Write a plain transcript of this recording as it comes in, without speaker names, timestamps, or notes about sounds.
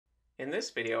In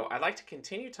this video, I'd like to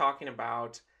continue talking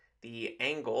about the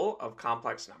angle of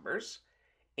complex numbers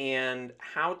and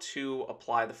how to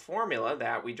apply the formula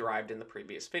that we derived in the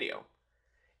previous video.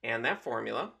 And that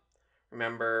formula,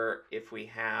 remember, if we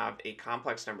have a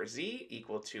complex number z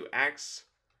equal to x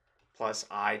plus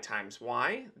I times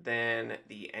y, then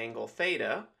the angle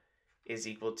theta is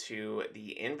equal to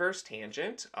the inverse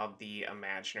tangent of the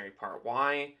imaginary part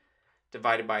y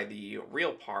divided by the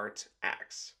real part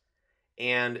x.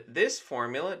 And this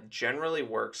formula generally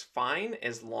works fine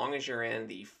as long as you're in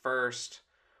the first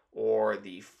or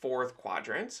the fourth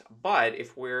quadrant. But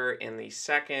if we're in the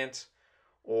second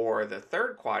or the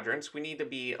third quadrants, we need to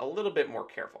be a little bit more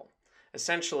careful.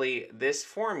 Essentially, this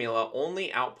formula only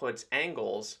outputs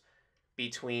angles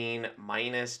between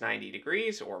minus 90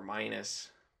 degrees or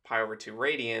minus pi over 2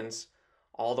 radians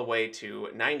all the way to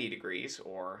 90 degrees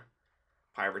or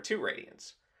pi over 2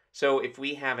 radians. So if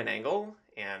we have an angle,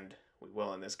 and we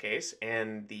will in this case,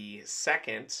 in the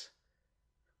second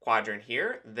quadrant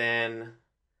here, then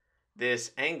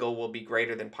this angle will be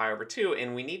greater than pi over 2,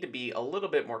 and we need to be a little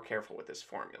bit more careful with this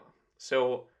formula.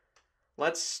 So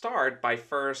let's start by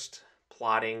first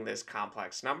plotting this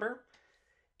complex number,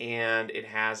 and it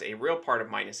has a real part of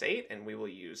minus 8, and we will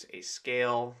use a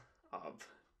scale of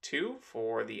 2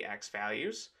 for the x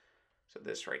values. So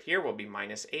this right here will be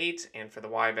minus 8, and for the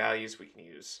y values we can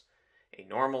use a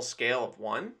normal scale of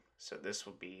 1. So this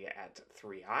will be at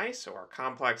 3i. So our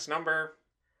complex number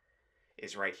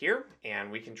is right here,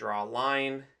 and we can draw a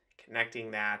line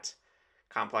connecting that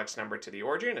complex number to the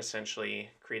origin, essentially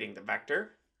creating the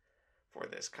vector for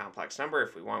this complex number.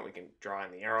 If we want, we can draw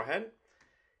in the arrowhead.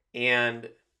 And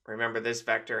remember, this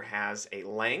vector has a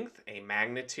length, a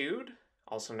magnitude,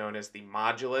 also known as the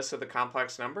modulus of the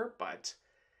complex number, but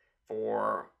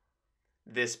for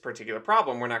this particular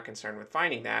problem, we're not concerned with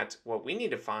finding that. What we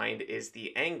need to find is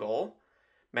the angle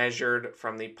measured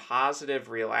from the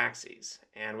positive real axes.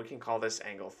 And we can call this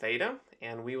angle theta,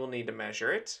 and we will need to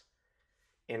measure it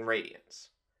in radians.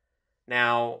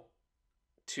 Now,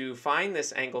 to find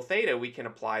this angle theta, we can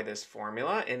apply this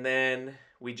formula, and then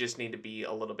we just need to be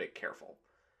a little bit careful.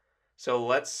 So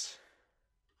let's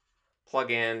plug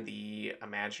in the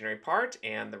imaginary part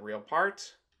and the real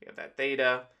part. We have that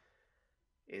theta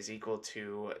is equal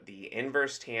to the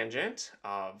inverse tangent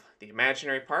of the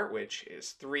imaginary part, which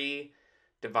is 3,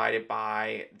 divided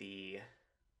by the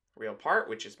real part,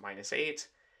 which is minus 8.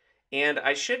 And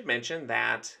I should mention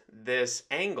that this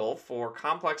angle for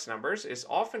complex numbers is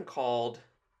often called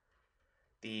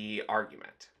the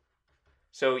argument.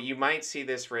 So you might see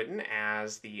this written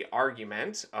as the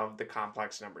argument of the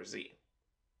complex number z.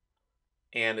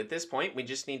 And at this point, we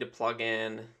just need to plug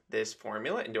in this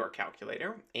formula into our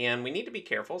calculator. And we need to be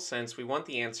careful since we want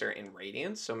the answer in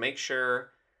radians. So make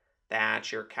sure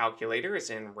that your calculator is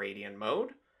in radian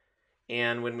mode.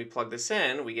 And when we plug this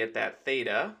in, we get that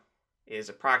theta is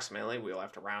approximately, we'll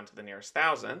have to round to the nearest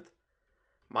thousandth,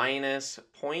 minus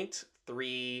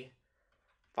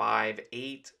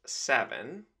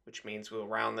 0.3587, which means we'll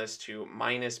round this to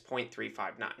minus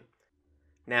 0.359.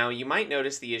 Now, you might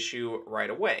notice the issue right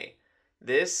away.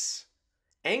 This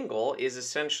angle is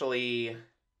essentially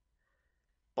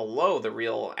below the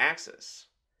real axis.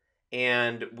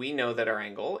 And we know that our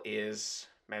angle is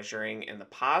measuring in the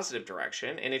positive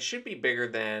direction, and it should be bigger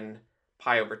than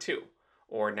pi over 2,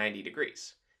 or 90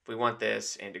 degrees. If we want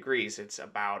this in degrees, it's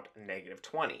about negative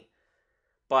 20.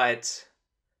 But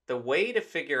the way to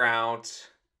figure out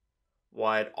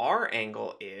what our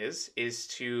angle is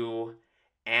to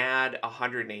add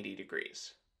 180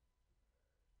 degrees.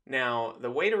 Now,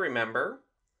 the way to remember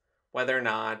whether or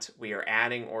not we are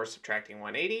adding or subtracting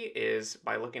 180 is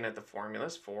by looking at the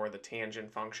formulas for the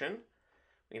tangent function.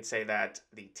 We can say that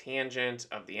the tangent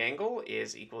of the angle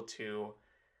is equal to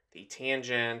the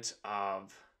tangent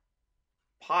of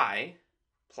pi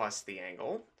plus the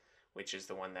angle, which is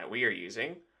the one that we are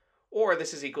using, or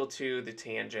this is equal to the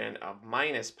tangent of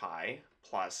minus pi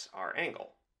plus our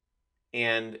angle.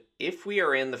 And if we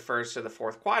are in the first or the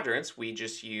fourth quadrants, we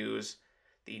just use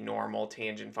the normal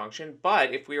tangent function.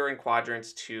 But if we are in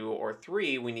quadrants 2 or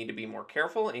 3, we need to be more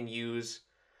careful and use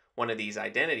one of these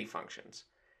identity functions.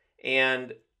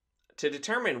 And to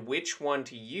determine which one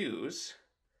to use,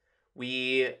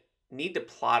 we need to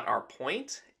plot our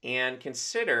point and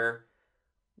consider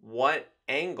what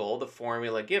angle the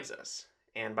formula gives us.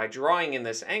 And by drawing in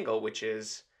this angle, which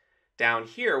is down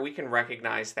here, we can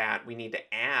recognize that we need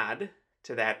to add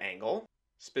to that angle,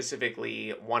 specifically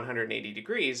 180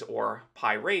 degrees or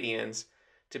pi radians,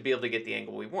 to be able to get the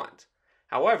angle we want.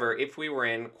 However, if we were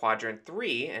in quadrant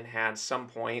 3 and had some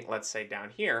point, let's say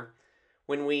down here,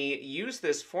 when we use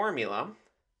this formula,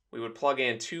 we would plug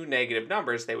in two negative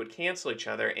numbers, they would cancel each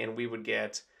other, and we would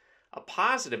get a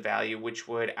positive value, which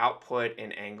would output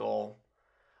an angle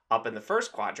up in the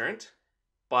first quadrant.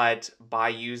 But by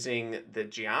using the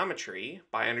geometry,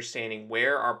 by understanding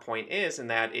where our point is and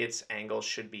that its angle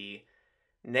should be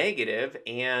negative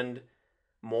and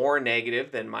more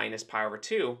negative than minus pi over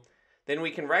 2, then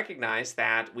we can recognize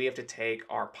that we have to take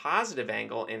our positive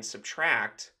angle and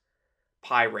subtract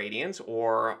pi radians,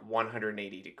 or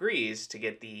 180 degrees, to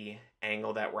get the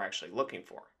angle that we're actually looking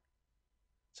for.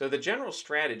 So the general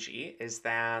strategy is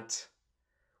that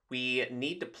we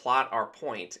need to plot our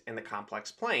point in the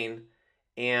complex plane,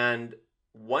 and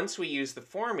once we use the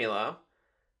formula,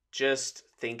 just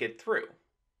think it through.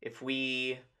 If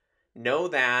we know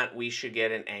that we should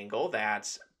get an angle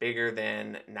that's bigger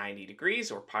than 90 degrees,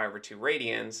 or pi over 2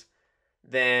 radians,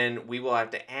 then we will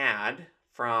have to add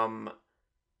from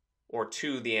or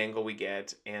to the angle we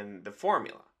get in the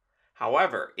formula.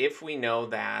 However, if we know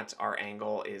that our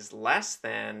angle is less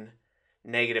than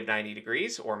negative 90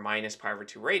 degrees, or minus pi over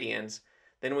 2 radians,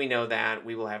 then we know that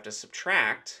we will have to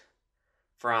subtract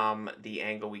from the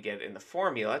angle we get in the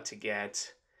formula to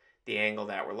get the angle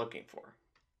that we're looking for.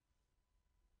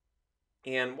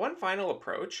 And one final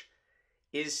approach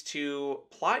is to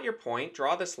plot your point,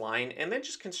 draw this line, and then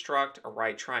just construct a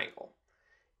right triangle.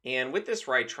 And with this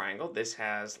right triangle, this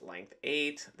has length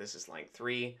 8, this is length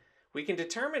 3. We can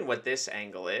determine what this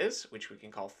angle is, which we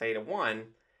can call theta 1.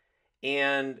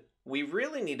 And we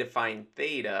really need to find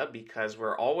theta because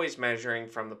we're always measuring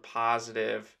from the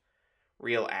positive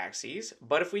real axes.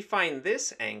 But if we find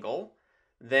this angle,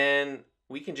 then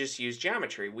we can just use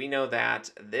geometry. We know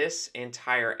that this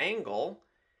entire angle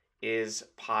is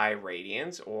pi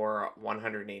radians, or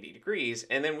 180 degrees,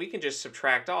 and then we can just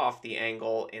subtract off the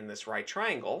angle in this right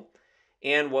triangle,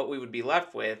 and what we would be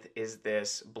left with is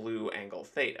this blue angle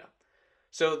theta.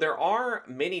 So there are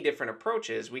many different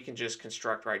approaches. We can just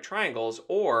construct right triangles,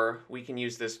 or we can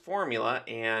use this formula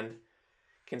and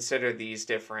consider these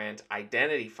different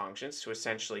identity functions to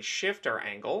essentially shift our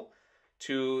angle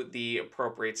to the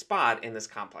appropriate spot in this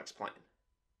complex plane.